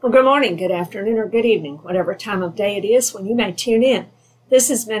Well, good morning, good afternoon, or good evening, whatever time of day it is when you may tune in.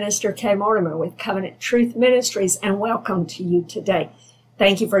 This is Minister Kay Mortimer with Covenant Truth Ministries, and welcome to you today.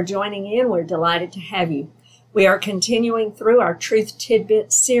 Thank you for joining in. We're delighted to have you. We are continuing through our Truth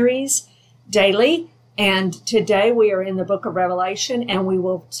Tidbit series daily, and today we are in the book of Revelation, and we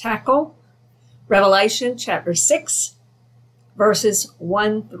will tackle Revelation chapter 6, verses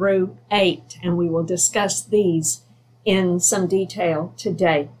 1 through 8, and we will discuss these in some detail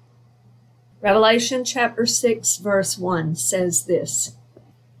today. Revelation chapter 6 verse 1 says this: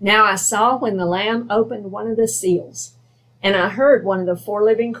 Now I saw when the Lamb opened one of the seals, and I heard one of the four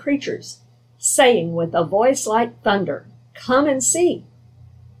living creatures saying with a voice like thunder, Come and see.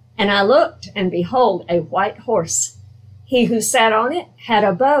 And I looked, and behold, a white horse. He who sat on it had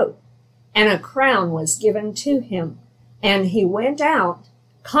a bow, and a crown was given to him, and he went out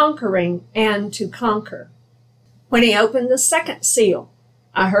conquering and to conquer. When he opened the second seal,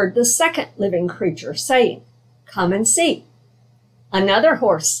 I heard the second living creature saying, Come and see. Another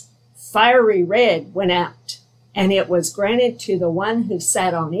horse, fiery red, went out, and it was granted to the one who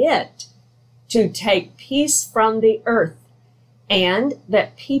sat on it to take peace from the earth, and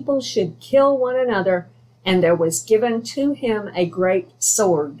that people should kill one another, and there was given to him a great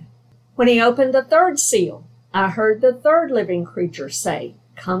sword. When he opened the third seal, I heard the third living creature say,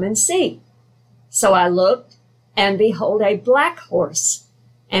 Come and see. So I looked, and behold, a black horse,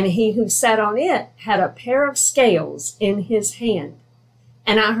 and he who sat on it had a pair of scales in his hand.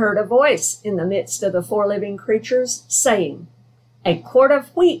 And I heard a voice in the midst of the four living creatures saying, A quart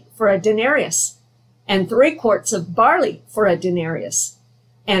of wheat for a denarius, and 3 quarts of barley for a denarius,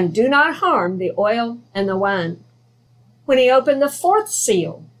 and do not harm the oil and the wine. When he opened the fourth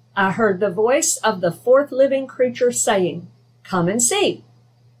seal, I heard the voice of the fourth living creature saying, Come and see.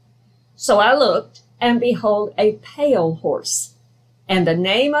 So I looked, and behold, a pale horse, and the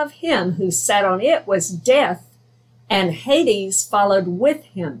name of him who sat on it was Death, and Hades followed with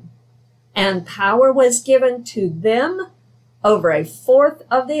him, and power was given to them over a fourth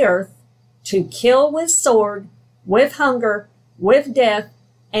of the earth to kill with sword, with hunger, with death,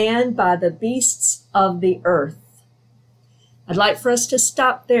 and by the beasts of the earth. I'd like for us to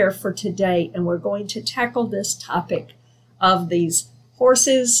stop there for today, and we're going to tackle this topic of these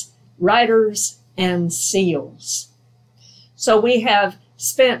horses, riders, and seals. So we have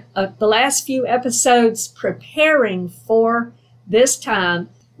spent the last few episodes preparing for this time.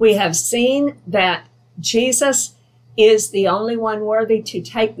 We have seen that Jesus is the only one worthy to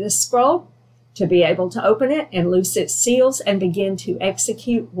take this scroll, to be able to open it and loose its seals and begin to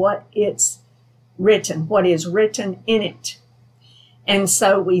execute what is written in it. And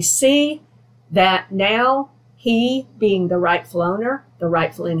so we see that now he, being the rightful owner, the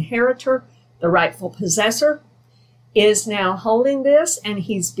rightful inheritor, the rightful possessor, is now holding this, and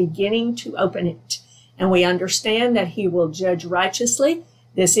he's beginning to open it. And we understand that he will judge righteously.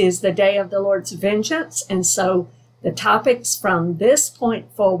 This is the day of the Lord's vengeance. And so the topics from this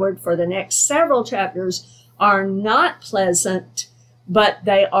point forward for the next several chapters are not pleasant, but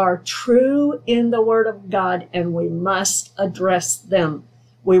they are true in the Word of God, and we must address them.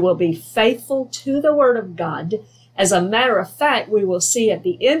 We will be faithful to the Word of God. As a matter of fact, we will see at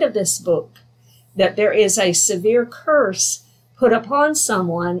the end of this book that there is a severe curse put upon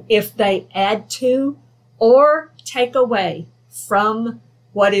someone if they add to or take away from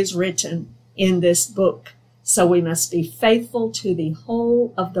what is written in this book. So we must be faithful to the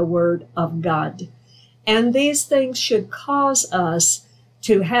whole of the Word of God. And these things should cause us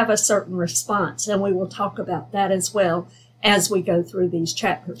to have a certain response, and we will talk about that as well as we go through these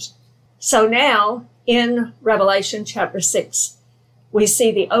chapters. So now, in Revelation chapter 6, we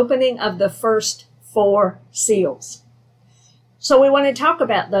see the opening of the first 4 seals. So we want to talk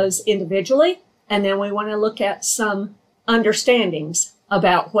about those individually, and then we want to look at some understandings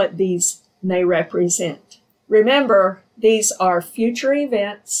about what these may represent. Remember, these are future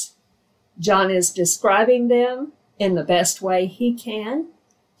events. John is describing them in the best way he can,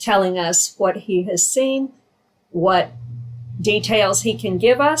 telling us what he has seen, what details he can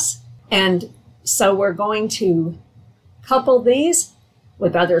give us. And so we're going to couple these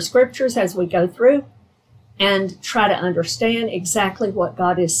with other scriptures as we go through and try to understand exactly what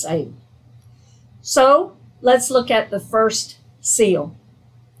God is saying. So let's look at the first seal.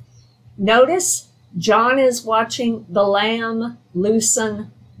 Notice John is watching the Lamb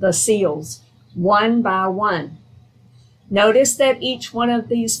loosen the seals one by one. Notice that each one of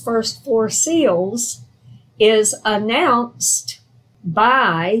these first 4 seals is announced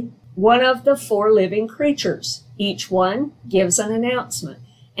by one of the 4 living creatures. Each one gives an announcement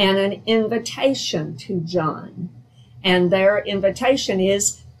and an invitation to John. And their invitation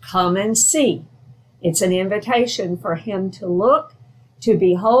is Come and see. It's an invitation for him to look, to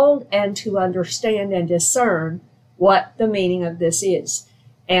behold, and to understand and discern what the meaning of this is.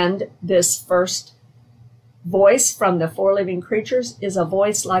 And this first voice from the four living creatures is a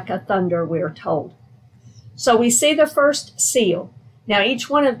voice like a thunder, we're told. So we see the first seal. Now, each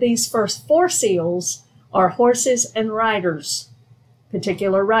one of these first four seals are horses and riders,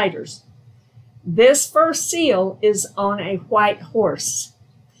 particular riders. This first seal is on a white horse.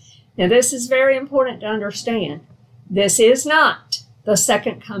 Now, this is very important to understand. This is not the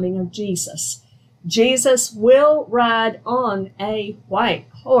second coming of Jesus. Jesus will ride on a white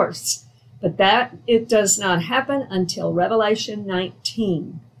horse, but that it does not happen until Revelation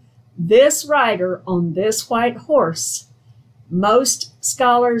 19. This rider on this white horse, most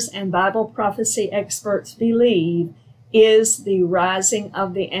scholars and Bible prophecy experts believe, is the rising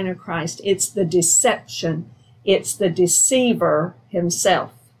of the Antichrist. It's the deception. It's the deceiver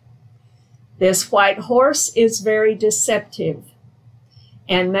himself. This white horse is very deceptive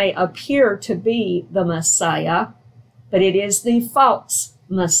and may appear to be the Messiah, but it is the false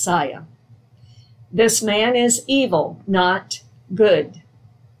Messiah. This man is evil, not good.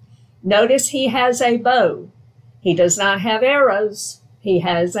 Notice he has a bow. He does not have arrows. He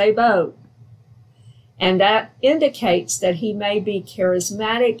has a bow. And that indicates that he may be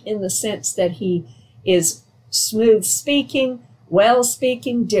charismatic in the sense that he is smooth speaking, well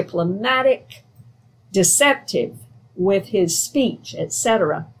speaking, diplomatic, deceptive with his speech,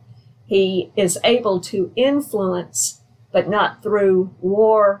 etc. He is able to influence, but not through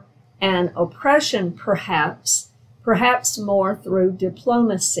war and oppression, perhaps more through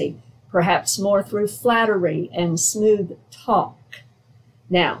diplomacy, perhaps more through flattery and smooth talk.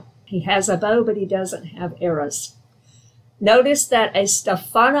 Now, he has a bow, but he doesn't have arrows. Notice that a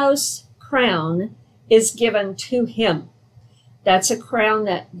Stephanos crown is given to him. That's a crown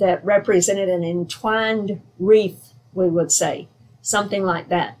that represented an entwined wreath, we would say, something like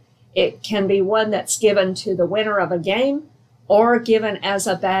that. It can be one that's given to the winner of a game or given as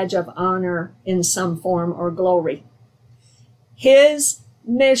a badge of honor in some form or glory. His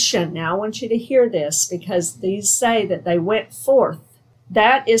mission, now I want you to hear this because these say that they went forth.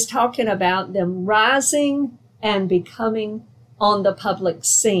 That is talking about them rising and becoming on the public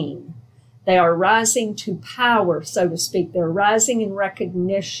scene. They are rising to power, so to speak. They're rising in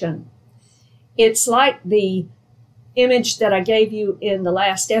recognition. It's like the image that I gave you in the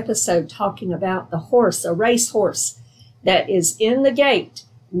last episode talking about the horse, a racehorse that is in the gate,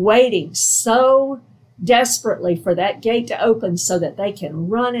 waiting so desperately for that gate to open so that they can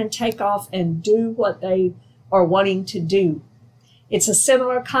run and take off and do what they are wanting to do. It's a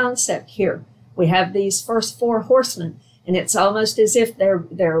similar concept here. We have these first four horsemen, and it's almost as if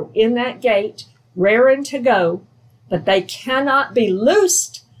they're in that gate, raring to go, but they cannot be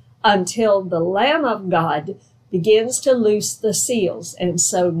loosed until the Lamb of God begins to loose the seals. And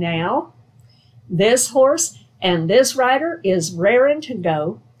so now, this horse and this rider is raring to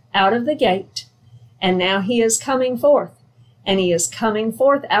go out of the gate, and now he is coming forth. And he is coming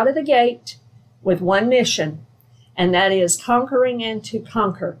forth out of the gate with one mission, and that is conquering and to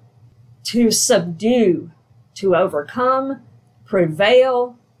conquer, to subdue, to overcome,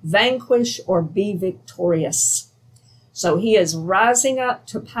 prevail, vanquish, or be victorious. So he is rising up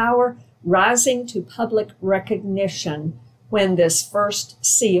to power, rising to public recognition when this first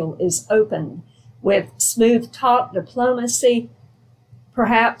seal is opened with smooth talk, diplomacy,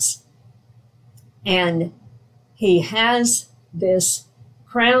 perhaps. And he has this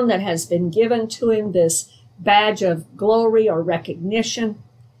crown that has been given to him, this badge of glory or recognition.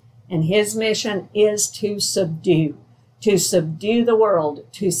 And his mission is to subdue the world,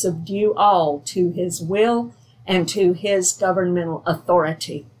 to subdue all to his will and to his governmental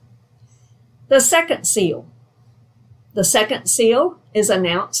authority. The second seal. The second seal is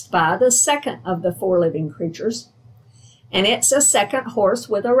announced by the second of the four living creatures, and it's a second horse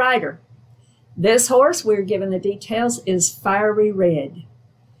with a rider. This horse, we're given the details, is fiery red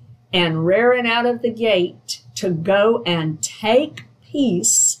and rearing out of the gate to go and take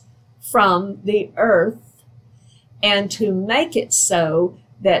peace from the earth and to make it so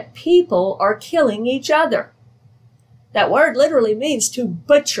that people are killing each other. That word literally means to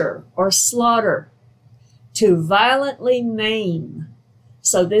butcher or slaughter, to violently maim.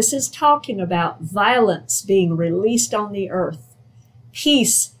 So this is talking about violence being released on the earth,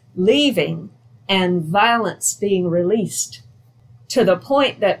 peace leaving, and violence being released to the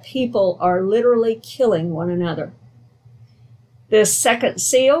point that people are literally killing one another. This second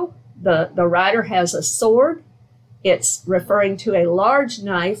seal, the rider has a sword. It's referring to a large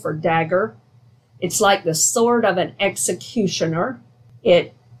knife or dagger. It's like the sword of an executioner.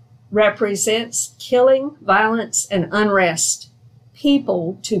 It represents killing, violence, and unrest,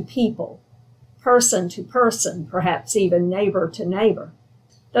 people to people, person to person, perhaps even neighbor to neighbor.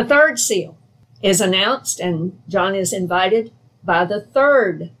 The third seal is announced, and John is invited by the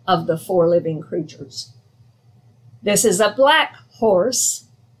third of the four living creatures. This is a black horse,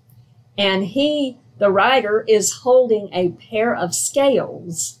 and the rider, is holding a pair of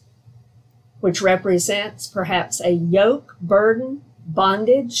scales, which represents perhaps a yoke, burden,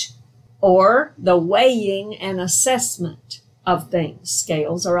 bondage, or the weighing and assessment of things.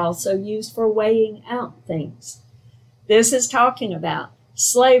 Scales are also used for weighing out things. This is talking about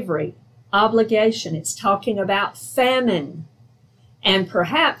slavery, obligation. It's talking about famine, and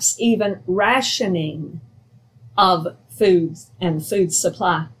perhaps even rationing of foods and food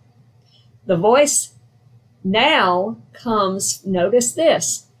supply. The voice now comes, notice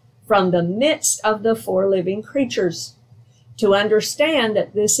this, from the midst of the four living creatures. To understand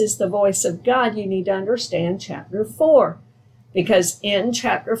that this is the voice of God, you need to understand chapter 4. Because in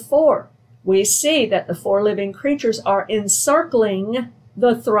chapter 4, we see that the four living creatures are encircling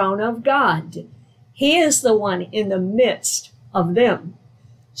the throne of God. He is the one in the midst of them.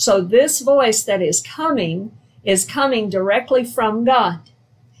 So this voice that is coming directly from God.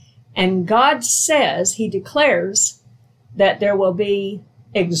 And God says, he declares, that there will be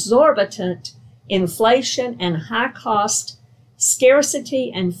exorbitant inflation and high cost,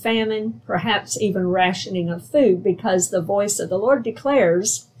 scarcity and famine, perhaps even rationing of food, because the voice of the Lord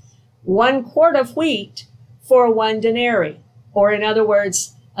declares 1 quart of wheat for 1 denarii, or in other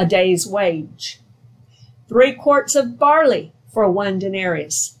words, a day's wage. 3 quarts of barley for 1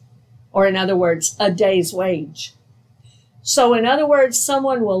 denarius, or in other words, a day's wage. So in other words,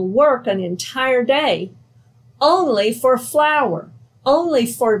 someone will work an entire day only for flour, only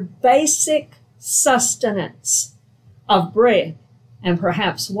for basic sustenance of bread and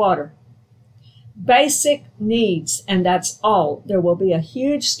perhaps water. Basic needs, and that's all. There will be a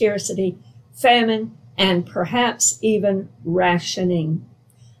huge scarcity, famine, and perhaps even rationing.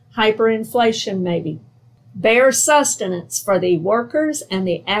 Hyperinflation maybe. Bare sustenance for the workers and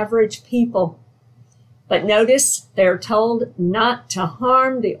the average people. But notice they're told not to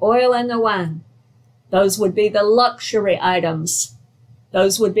harm the oil and the wine. Those would be the luxury items.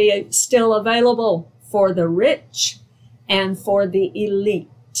 Those would be still available for the rich and for the elite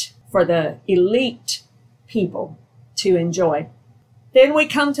people to enjoy. Then we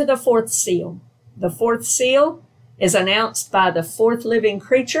come to the fourth seal. The fourth seal is announced by the fourth living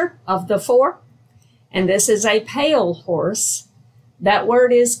creature of the four, and this is a pale horse. That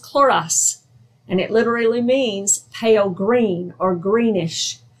word is chloros, and it literally means pale green or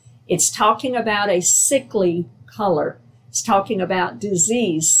greenish. It's talking about a sickly color. It's talking about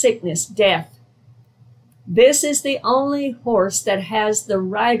disease, sickness, death. This is the only horse that has the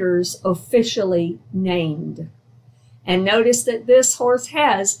riders officially named. And notice that this horse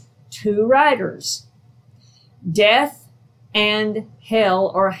has 2 riders, death and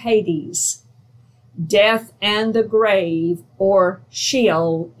hell or Hades, death and the grave or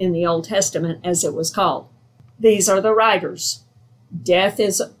Sheol in the Old Testament as it was called. These are the riders. Death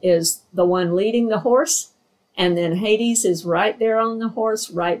is the one leading the horse, and then Hades is right there on the horse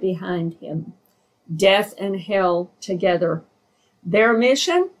right behind him. Death and hell together. Their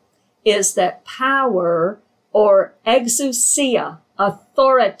mission is that power or exousia,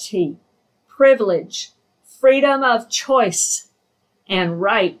 authority, privilege, freedom of choice, and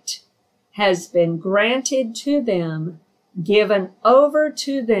right has been granted to them, given over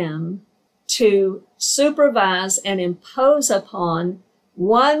to them to supervise and impose upon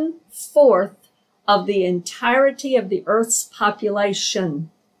 1/4 of the entirety of the earth's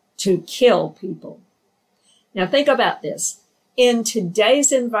population to kill people. Now think about this. In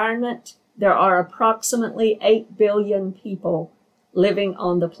today's environment, there are approximately 8 billion people living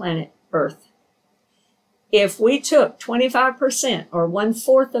on the planet Earth. If we took 25% or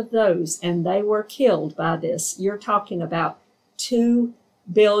 1/4 of those and they were killed by this, you're talking about 2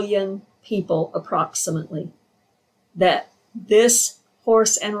 billion people approximately that this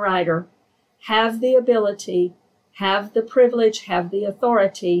horse and rider have the ability, have the privilege, have the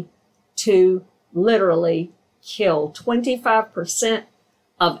authority to literally kill 25%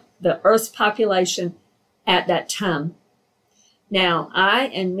 of the Earth's population at that time. Now, I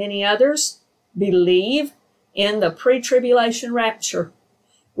and many others believe in the pre-tribulation rapture.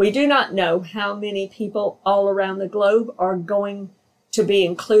 We do not know how many people all around the globe are going to be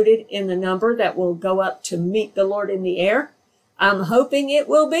included in the number that will go up to meet the Lord in the air. I'm hoping it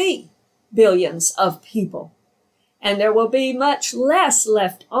will be billions of people. And there will be much less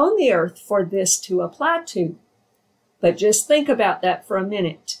left on the earth for this to apply to. But just think about that for a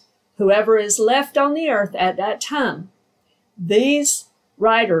minute. whoever is left on the earth at that time, these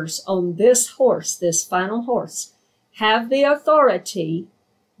riders on this horse, this final horse, have the authority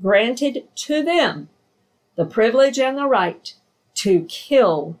granted to them, the privilege and the right to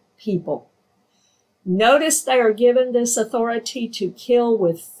kill people. Notice they are given this authority to kill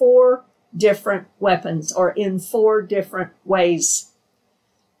with 4 different weapons, or in 4 different ways.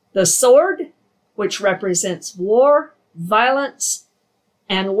 The sword, which represents war, violence,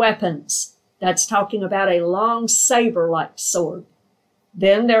 and weapons. That's talking about a long saber-like sword.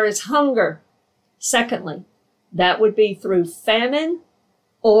 Then there is hunger. Secondly, that would be through famine,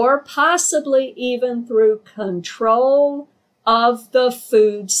 or possibly even through control of the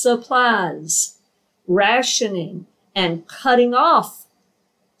food supplies, rationing and cutting off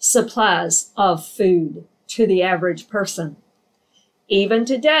supplies of food to the average person. Even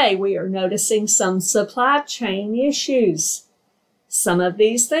today, we are noticing some supply chain issues. Some of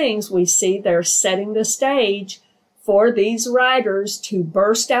these things we see they're setting the stage for these riders to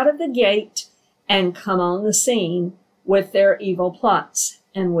burst out of the gate and come on the scene with their evil plots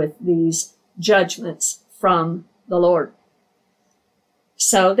and with these judgments from the Lord.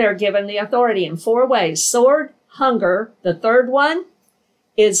 So they're given the authority in 4 ways: sword, hunger. The third one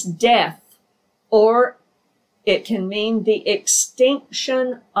is death, or it can mean the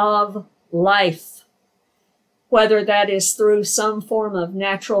extinction of life, whether that is through some form of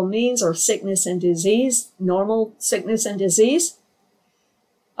natural means or sickness and disease, normal sickness and disease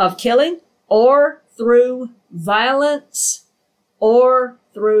of killing, or through violence, or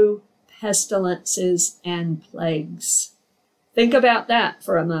through pestilences and plagues. Think about that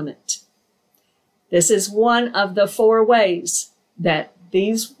for a moment. This is one of the 4 ways that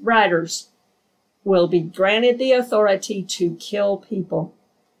these riders will be granted the authority to kill people.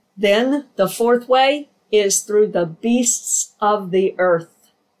 Then the 4th way is through the beasts of the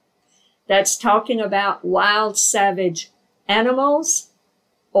earth. That's talking about wild, savage animals,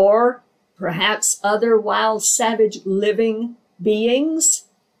 or perhaps other wild, savage living beings,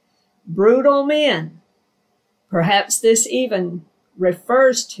 brutal men. Perhaps this even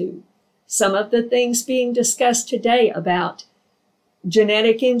refers to some of the things being discussed today about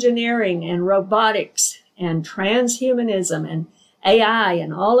genetic engineering and robotics and transhumanism and AI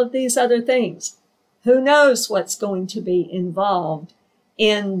and all of these other things. Who knows what's going to be involved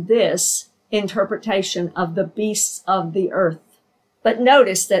in this interpretation of the beasts of the earth. But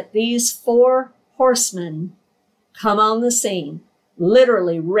notice that these 4 horsemen come on the scene,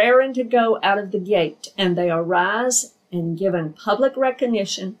 literally raring to go out of the gate, and they arise and given public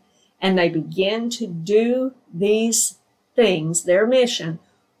recognition, and they begin to do these things, their mission,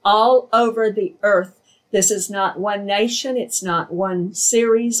 all over the earth. This is not one nation, it's not one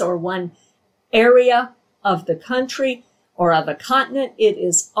series or one area of the country or of a continent. It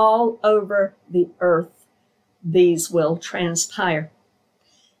is all over the earth. These will transpire.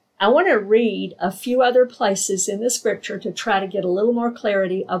 I want to read a few other places in the scripture to try to get a little more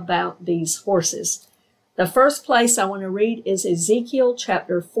clarity about these horses. The first place I want to read is Ezekiel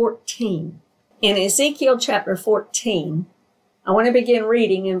chapter 14. In Ezekiel chapter 14, I want to begin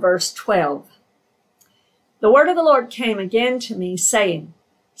reading in verse 12. The word of the Lord came again to me, saying,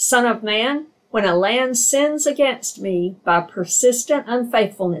 Son of man, when a land sins against me by persistent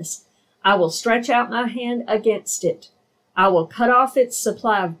unfaithfulness, I will stretch out my hand against it. I will cut off its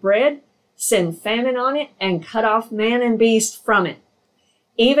supply of bread, send famine on it, and cut off man and beast from it.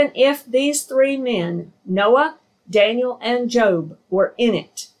 Even if these 3 men, Noah, Daniel, and Job, were in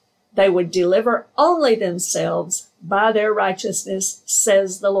it, they would deliver only themselves by their righteousness,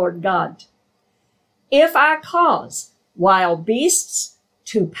 says the Lord God. If I cause wild beasts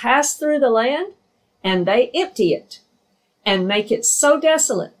to pass through the land, and they empty it, and make it so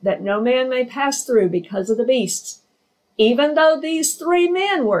desolate that no man may pass through because of the beasts, even though these 3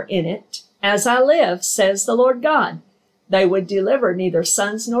 men were in it, as I live, says the Lord God, they would deliver neither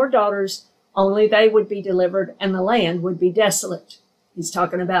sons nor daughters, only they would be delivered, and the land would be desolate. He's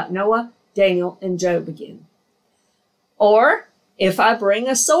talking about Noah, Daniel, and Job again. Or if I bring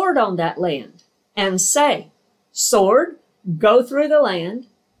a sword on that land and say, Sword, go through the land,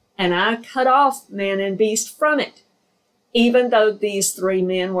 and I cut off man and beast from it, even though these 3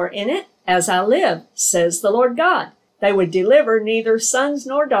 men were in it, as I live, says the Lord God, they would deliver neither sons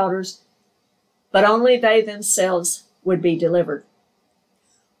nor daughters, but only they themselves would be delivered.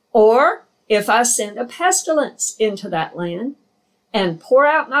 Or if I send a pestilence into that land and pour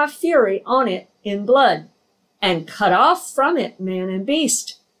out my fury on it in blood and cut off from it man and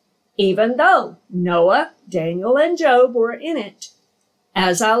beast, even though Noah, Daniel, and Job were in it,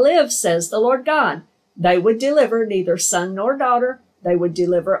 as I live, says the Lord God, they would deliver neither son nor daughter, they would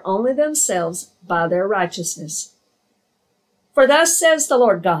deliver only themselves by their righteousness. For thus says the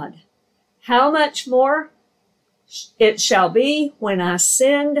Lord God, how much more it shall be when I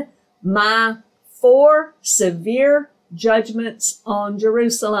send my 4 severe judgments on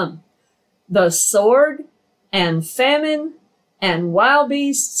Jerusalem, the sword and famine and wild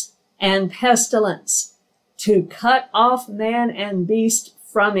beasts and pestilence, to cut off man and beast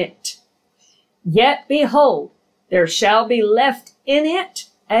from it. Yet behold, there shall be left in it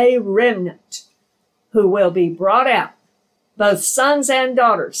a remnant, who will be brought out, both sons and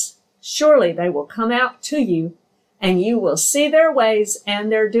daughters. Surely they will come out to you, and you will see their ways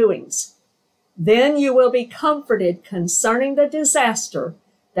and their doings. Then you will be comforted concerning the disaster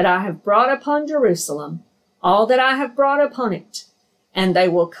that I have brought upon Jerusalem, all that I have brought upon it. And they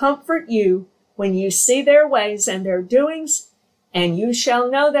will comfort you when you see their ways and their doings, and you shall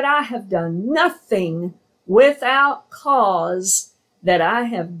know that I have done nothing without cause that I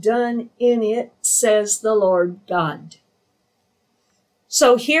have done in it, says the Lord God.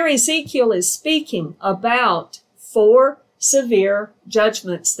 So here Ezekiel is speaking about 4 severe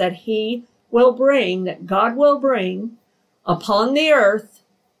judgments that he will bring, that God will bring upon the earth,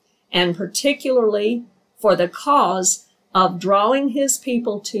 and particularly for the cause of drawing his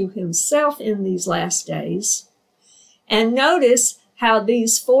people to himself in these last days. And notice how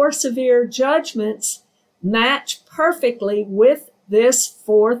these 4 severe judgments match perfectly with this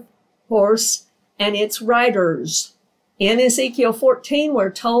 4th horse and its riders. In Ezekiel 14, we're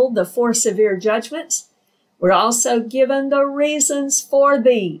told the 4 severe judgments. We're also given the reasons for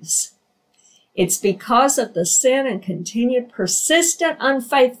these. It's because of the sin and continued persistent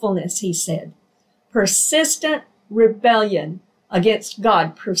unfaithfulness, he said. Persistent rebellion against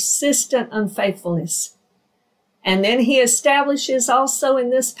God, persistent unfaithfulness. And then he establishes also in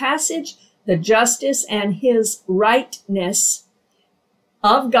this passage the justice and his rightness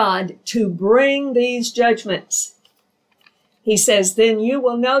of God to bring these judgments. He says, then you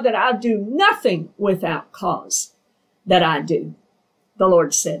will know that I do nothing without cause that I do, the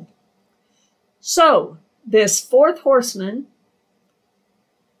Lord said. So this 4th horseman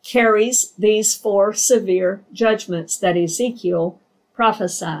carries these 4 severe judgments that Ezekiel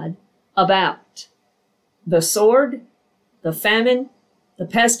prophesied about: the sword, the famine, the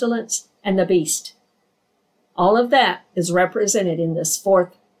pestilence, and the beast. All of that is represented in this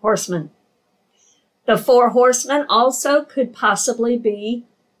 4th horseman. The 4 horsemen also could possibly be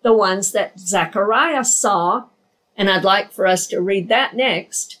the ones that Zechariah saw, and I'd like for us to read that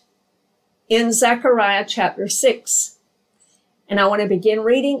next in Zechariah chapter 6. And I want to begin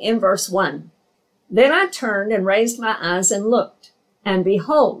reading in verse 1. Then I turned and raised my eyes and looked, and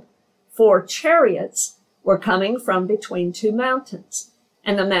behold, 4 chariots were coming from between 2 mountains,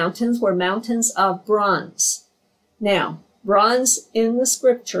 and the mountains were mountains of bronze. Now, bronze in the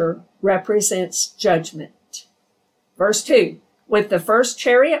scripture represents judgment. Verse 2, with the first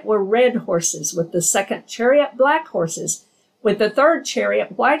chariot were red horses, with the second chariot black horses, with the third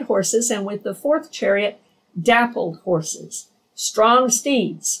chariot white horses, and with the 4th chariot dappled horses, strong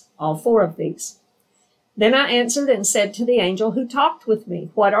steeds, all 4 of these. Then I answered and said to the angel who talked with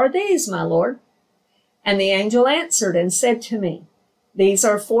me, what are these, my Lord? And the angel answered and said to me, these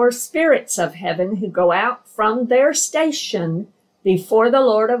are 4 spirits of heaven who go out from their station before the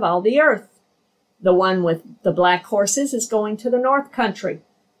Lord of all the earth. The one with the black horses is going to the north country.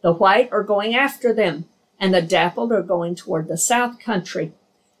 The white are going after them, and the dappled are going toward the south country.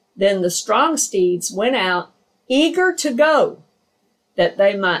 Then the strong steeds went out, eager to go, that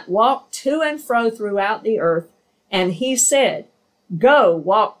they might walk to and fro throughout the earth. And he said, go,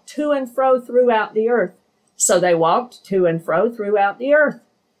 walk to and fro throughout the earth. So they walked to and fro throughout the earth.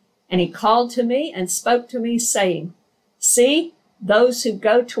 And he called to me and spoke to me, saying, see, those who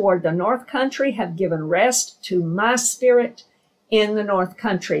go toward the north country have given rest to my spirit in the north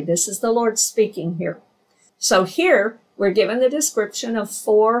country. This is the Lord speaking here. So here we're given the description of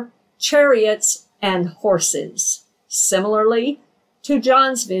 4 chariots and horses, similarly to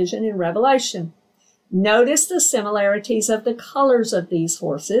John's vision in Revelation. Notice the similarities of the colors of these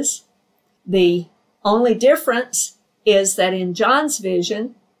horses. The only difference is that in John's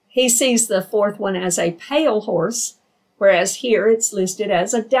vision, he sees the 4th one as a pale horse, whereas here it's listed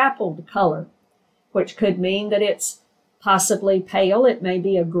as a dappled color, which could mean that it's possibly pale. It may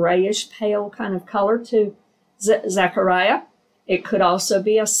be a grayish pale kind of color to Zechariah. It could also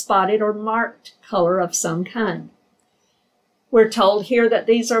be a spotted or marked color of some kind. We're told here that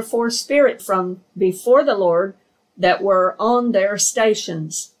these are 4 spirits from before the Lord that were on their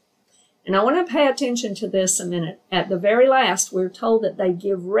stations. And I want to pay attention to this a minute. At the very last, we're told that they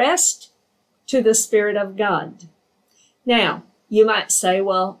give rest to the Spirit of God. Now, you might say,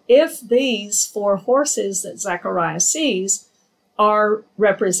 well, if these 4 horses that Zechariah sees are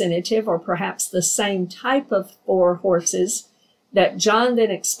representative or perhaps the same type of 4 horses that John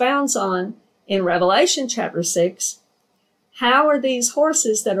then expounds on in Revelation chapter 6, how are these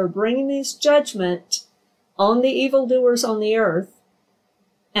horses that are bringing this judgment on the evildoers on the earth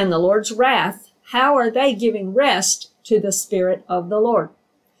and the Lord's wrath, how are they giving rest to the Spirit of the Lord?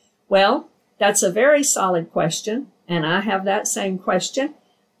 Well, that's a very solid question, and I have that same question,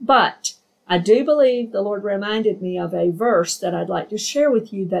 but I do believe the Lord reminded me of a verse that I'd like to share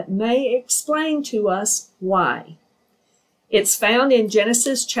with you that may explain to us why. It's found in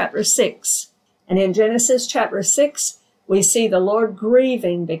Genesis chapter 6, and in Genesis chapter 6, we see the Lord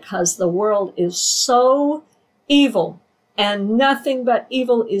grieving because the world is so evil and nothing but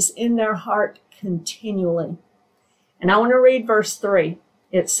evil is in their heart continually. And I want to read verse 3.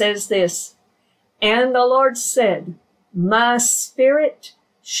 It says this, "And the Lord said, My spirit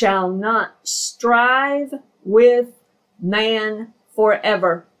shall not strive with man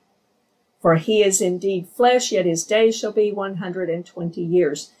forever. For he is indeed flesh, yet his days shall be 120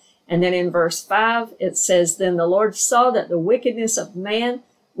 years. And then in verse 5, it says, Then the Lord saw that the wickedness of man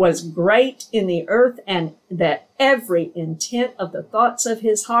was great in the earth, and that every intent of the thoughts of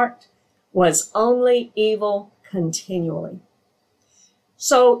his heart was only evil continually.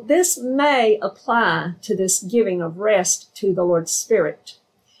 So this may apply to this giving of rest to the Lord's Spirit.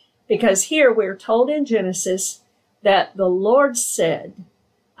 Because here we're told in Genesis that the Lord said,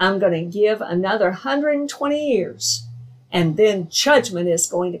 I'm going to give another 120 years, and then judgment is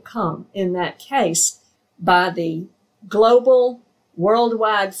going to come in that case by the global,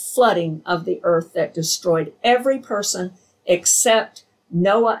 worldwide flooding of the earth that destroyed every person except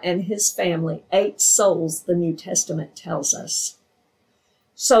Noah and his family, 8 souls, the New Testament tells us.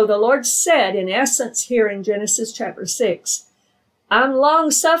 So the Lord said, in essence, here in Genesis chapter 6, I'm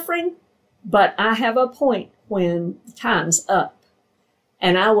long-suffering, but I have a point when time's up.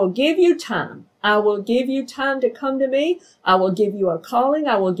 And I will give you time. I will give you time to come to me. I will give you a calling.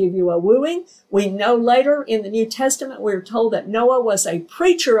 I will give you a wooing. We know later in the New Testament, we're told that Noah was a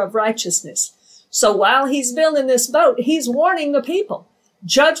preacher of righteousness. So while he's building this boat, he's warning the people.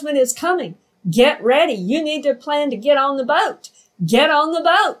 Judgment is coming. Get ready. You need to plan to get on the boat. Get on the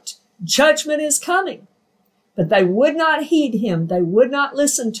boat. Judgment is coming. But they would not heed him. They would not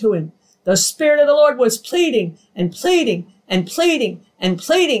listen to him. The Spirit of the Lord was pleading and pleading and pleading and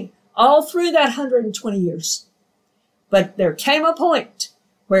pleading all through that 120 years. But there came a point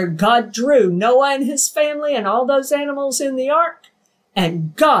where God drew Noah and his family and all those animals in the ark,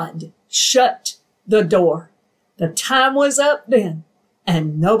 and God shut the door. The time was up then,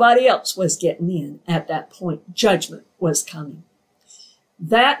 and nobody else was getting in at that point. Judgment was coming.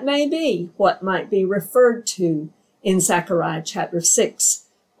 That may be what might be referred to in Zechariah chapter 6,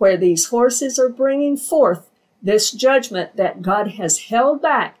 where these horses are bringing forth this judgment that God has held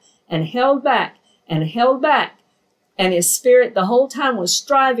back and held back and held back. And his Spirit the whole time was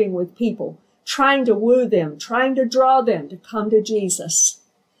striving with people, trying to woo them, trying to draw them to come to Jesus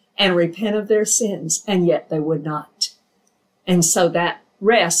and repent of their sins, and yet they would not. And so that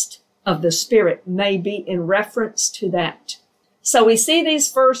rest of the Spirit may be in reference to that. So we see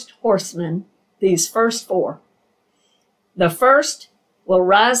these first horsemen, these first 4. The first will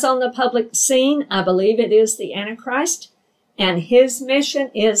rise on the public scene. I believe it is the Antichrist, and his mission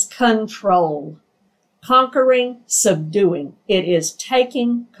is control, conquering, subduing. It is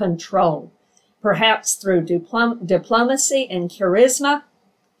taking control, perhaps through diplomacy and charisma,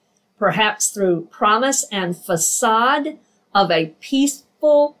 perhaps through promise and facade of a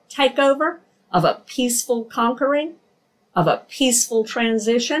peaceful takeover, of a peaceful conquering, of a peaceful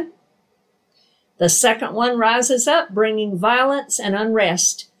transition. The second one rises up, bringing violence and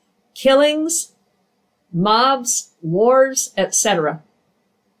unrest, killings, mobs, wars, etc.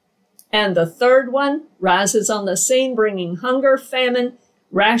 And the third one rises on the scene, bringing hunger, famine,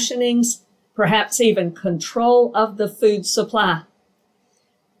 rationings, perhaps even control of the food supply.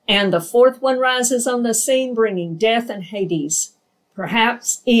 And the fourth one rises on the scene, bringing death and Hades,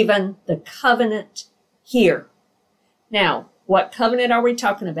 perhaps even the covenant here. Now, what covenant are we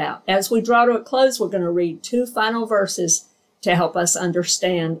talking about? As we draw to a close, we're going to read 2 final verses to help us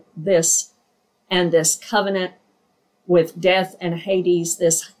understand this and this covenant with death and Hades,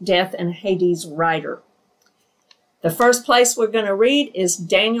 this death and Hades rider. The first place we're going to read is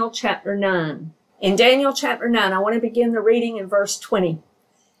Daniel chapter 9. In Daniel chapter 9, I want to begin the reading in verse 20.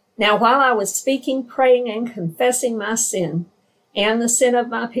 Now, while I was speaking, praying, and confessing my sin and the sin of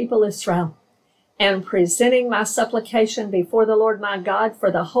my people Israel, and presenting my supplication before the Lord my God for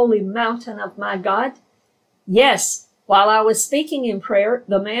the holy mountain of my God, yes, While I was speaking in prayer,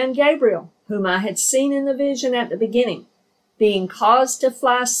 the man Gabriel, whom I had seen in the vision at the beginning, being caused to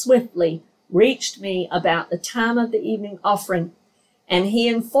fly swiftly, reached me about the time of the evening offering. And he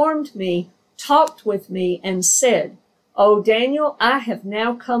informed me, talked with me, and said, O Daniel, I have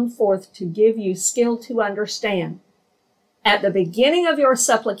now come forth to give you skill to understand. At the beginning of your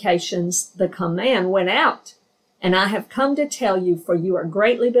supplications, the command went out, and I have come to tell you, for you are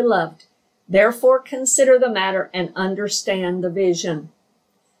greatly beloved. Therefore consider the matter and understand the vision.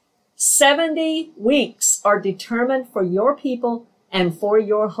 70 weeks are determined for your people and for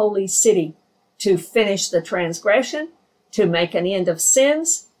your holy city, to finish the transgression, to make an end of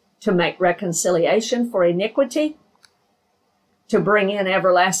sins, to make reconciliation for iniquity, to bring in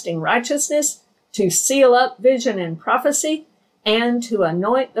everlasting righteousness, to seal up vision and prophecy, and to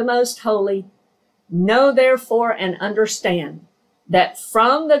anoint the most holy. Know therefore and understand that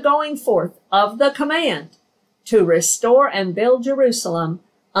from the going forth of the command to restore and build Jerusalem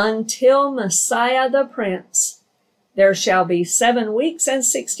until Messiah the Prince, there shall be 7 weeks and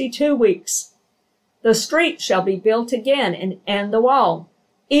 62 weeks. The street shall be built again, and the wall,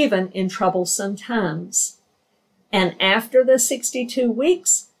 even in troublesome times. And after the 62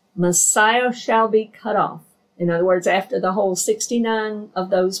 weeks, Messiah shall be cut off. In other words, after the whole 69 of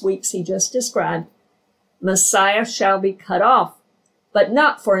those weeks he just described, Messiah shall be cut off, but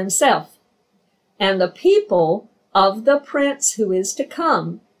not for himself. And the people of the prince who is to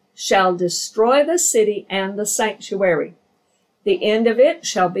come shall destroy the city and the sanctuary. The end of it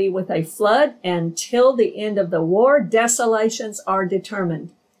shall be with a flood, and till the end of the war, desolations are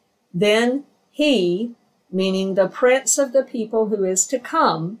determined. Then he, meaning the prince of the people who is to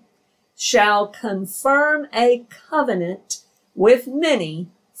come, shall confirm a covenant with many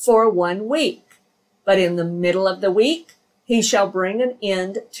for 1 week. But in the middle of the week, he shall bring an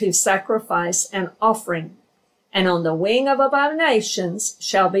end to sacrifice and offering. And on the wing of abominations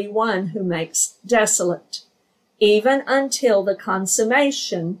shall be one who makes desolate, even until the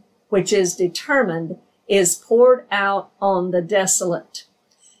consummation, which is determined, is poured out on the desolate.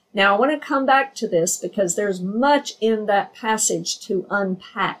 Now, I want to come back to this because there's much in that passage to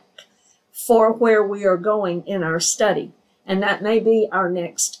unpack for where we are going in our study. And that may be our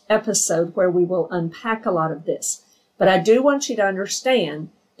next episode where we will unpack a lot of this. But I do want you to understand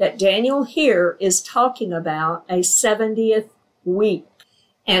that Daniel here is talking about a 70th week.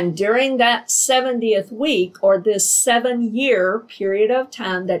 And during that 70th week, or this 7-year period of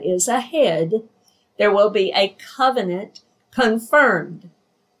time that is ahead, there will be a covenant confirmed.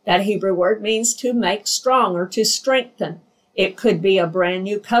 That Hebrew word means to make strong or to strengthen. It could be a brand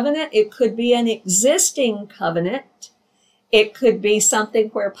new covenant. It could be an existing covenant. It could be something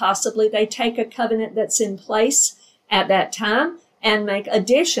where possibly they take a covenant that's in place at that time and make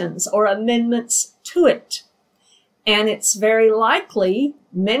additions or amendments to it. And it's very likely,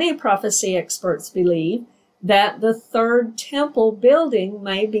 many prophecy experts believe, that the third temple building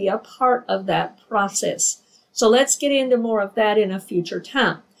may be a part of that process. So let's get into more of that in a future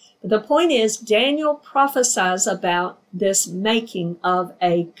time. But the point is, Daniel prophesies about this making of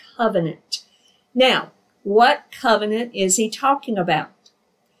a covenant. Now, what covenant is he talking about?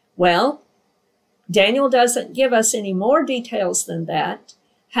 Well, Daniel doesn't give us any more details than that.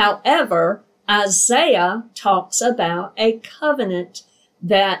 However, Isaiah talks about a covenant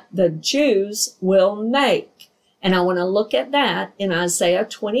that the Jews will make. And I want to look at that in Isaiah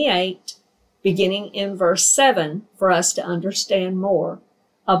 28, beginning in verse 7, for us to understand more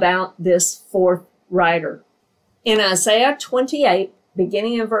about this fourth writer. In Isaiah 28,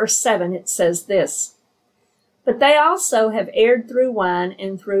 beginning in verse 7, it says this, But they also have erred through wine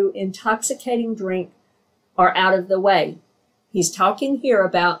and through intoxicating drink are out of the way. He's talking here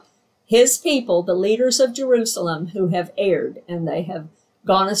about his people, the leaders of Jerusalem, who have erred, and they have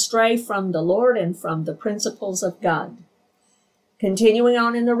gone astray from the Lord and from the principles of God. Continuing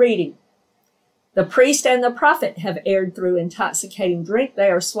on in the reading. The priest and the prophet have erred through intoxicating drink. They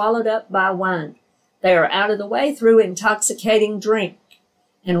are swallowed up by wine. They are out of the way through intoxicating drink.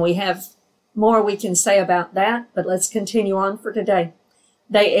 And we have more we can say about that, but let's continue on for today.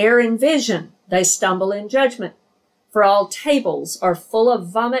 They err in vision. They stumble in judgment. For all tables are full of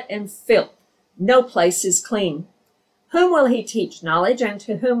vomit and filth. No place is clean. Whom will he teach knowledge, and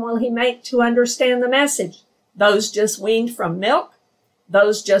to whom will he make to understand the message? Those just weaned from milk?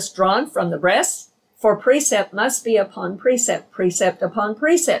 Those just drawn from the breast? For precept must be upon precept, precept upon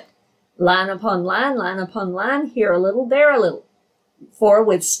precept, line upon line, line upon line, here a little, there a little. For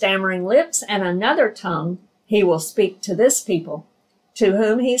with stammering lips and another tongue he will speak to this people, to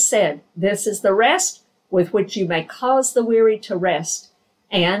whom he said, This is the rest with which you may cause the weary to rest,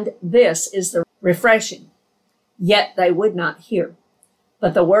 and this is the refreshing. yet they would not hear.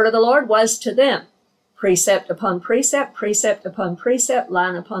 But the word of the Lord was to them, precept upon precept, precept upon precept,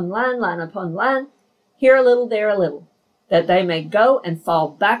 line upon line, line upon line, here a little, there a little, that they may go and fall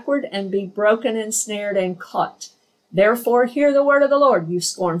backward and be broken and snared and caught. Therefore hear the word of the Lord, you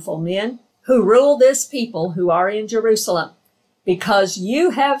scornful men, who rule this people who are in Jerusalem, because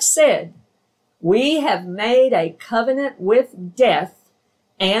you have said, we have made a covenant with death,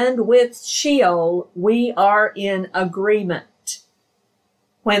 and with Sheol we are in agreement.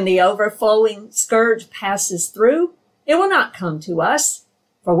 When the overflowing scourge passes through, it will not come to us,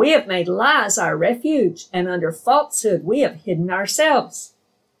 for we have made lies our refuge, and under falsehood we have hidden ourselves.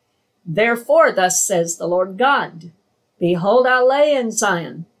 Therefore, thus says the Lord God, behold, I lay in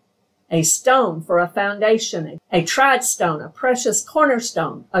Zion a stone for a foundation, a tried stone, a precious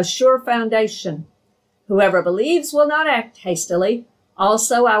cornerstone, a sure foundation. Whoever believes will not act hastily.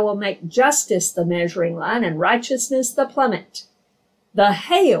 Also I will make justice the measuring line and righteousness the plummet. The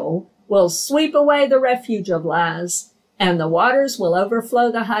hail will sweep away the refuge of lies, and the waters will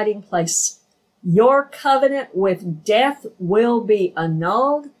overflow the hiding place. Your covenant with death will be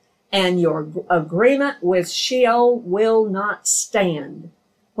annulled, and your agreement with Sheol will not stand.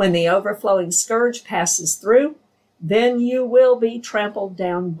 When the overflowing scourge passes through, then you will be trampled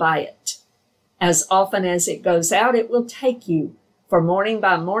down by it. As often as it goes out, it will take you. For morning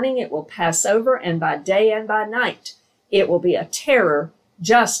by morning it will pass over, and by day and by night it will be a terror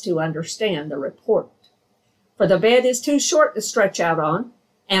just to understand the report. For the bed is too short to stretch out on,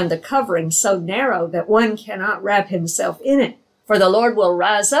 and the covering so narrow that one cannot wrap himself in it. For the Lord will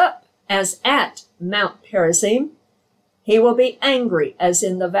rise up as at Mount Perazim. He will be angry as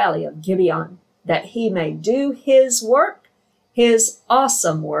in the valley of Gibeon, that he may do his work, his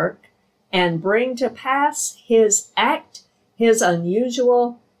awesome work, and bring to pass his act, his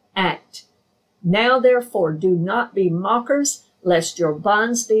unusual act. Now therefore do not be mockers, lest your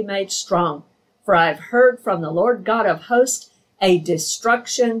bonds be made strong. For I have heard from the Lord God of hosts a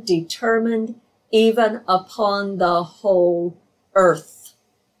destruction determined even upon the whole earth.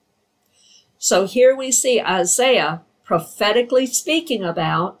 So here we see Isaiah prophetically speaking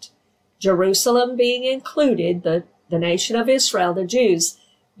about Jerusalem being included, the nation of Israel, the Jews,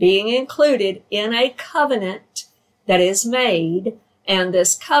 being included in a covenant that is made. And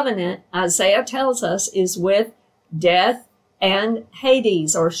this covenant, Isaiah tells us, is with death and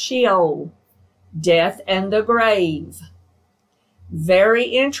Hades, or Sheol, death and the grave. Very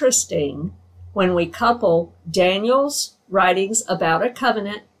interesting when we couple Daniel's writings about a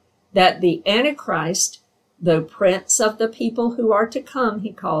covenant that the Antichrist, the prince of the people who are to come,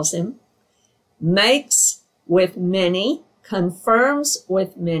 he calls him, makes with many, confirms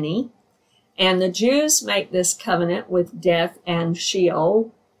with many, and the Jews make this covenant with death and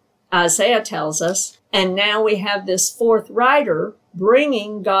Sheol, Isaiah tells us. And now we have this fourth writer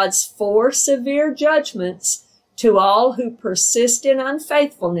bringing God's 4 severe judgments to all who persist in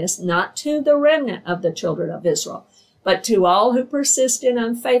unfaithfulness, not to the remnant of the children of Israel, but to all who persist in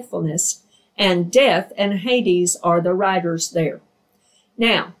unfaithfulness. And death and Hades are the writers there.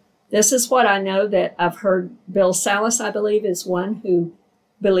 Now, this is what I know that I've heard. Bill Salus, I believe, is one who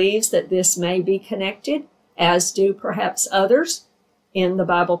believes that this may be connected, as do perhaps others in the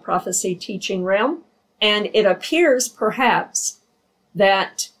Bible prophecy teaching realm. And it appears perhaps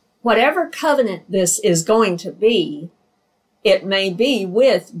that whatever covenant this is going to be, it may be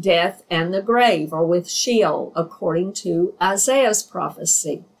with death and the grave, or with Sheol, according to Isaiah's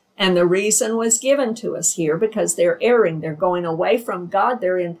prophecy. And the reason was given to us here because they're erring. They're going away from God.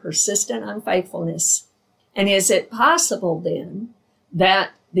 They're in persistent unfaithfulness. And is it possible then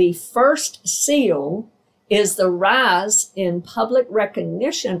that the first seal is the rise in public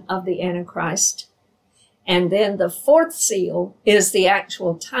recognition of the Antichrist, and then the fourth seal is the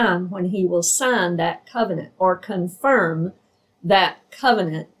actual time when he will sign that covenant or confirm that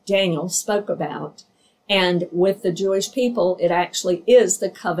covenant Daniel spoke about? And with the Jewish people, it actually is the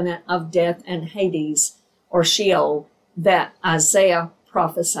covenant of death and Hades, or Sheol, that Isaiah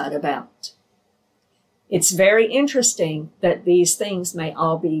prophesied about. It's very interesting that these things may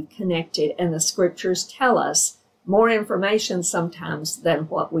all be connected, and the scriptures tell us more information sometimes than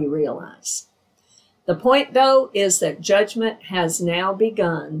what we realize. The point, though, is that judgment has now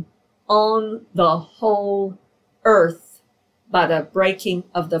begun on the whole earth by the breaking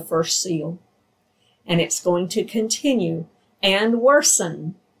of the first seal. And it's going to continue and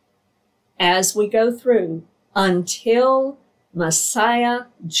worsen as we go through until Messiah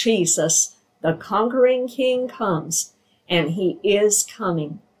Jesus, the conquering King, comes, and he is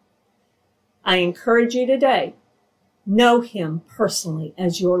coming. I encourage you today, know him personally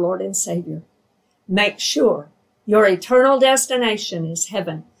as your Lord and Savior. Make sure Your eternal destination is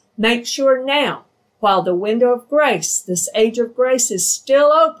heaven. Make sure now, while the window of grace, this age of grace, is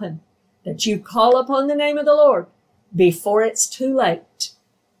still open, that you call upon the name of the Lord before it's too late.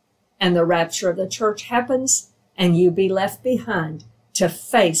 And the rapture of the church happens, and you be left behind to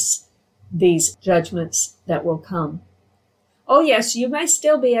face these judgments that will come. Oh yes, you may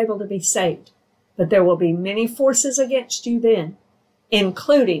still be able to be saved, but there will be many forces against you then,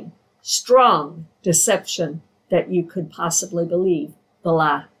 including strong deception that you could possibly believe the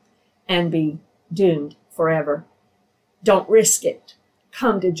lie and be doomed forever. Don't risk it.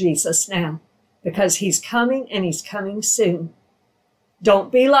 Come to Jesus now, because he's coming and he's coming soon.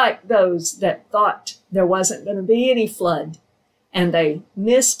 Don't be like those that thought there wasn't going to be any flood and they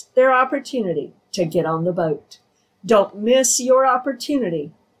missed their opportunity to get on the boat. Don't miss your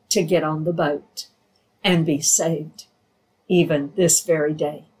opportunity to get on the boat and be saved, even this very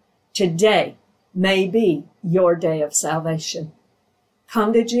day. Today may be your day of salvation.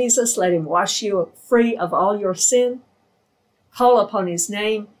 Come to Jesus, let him wash you free of all your sin. Call upon his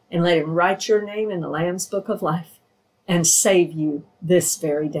name and let him write your name in the Lamb's Book of Life and save you this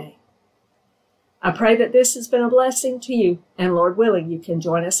very day. I pray that this has been a blessing to you, and Lord willing, you can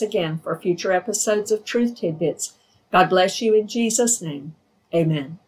join us again for future episodes of Truth Tidbits. God bless you in Jesus' name. Amen.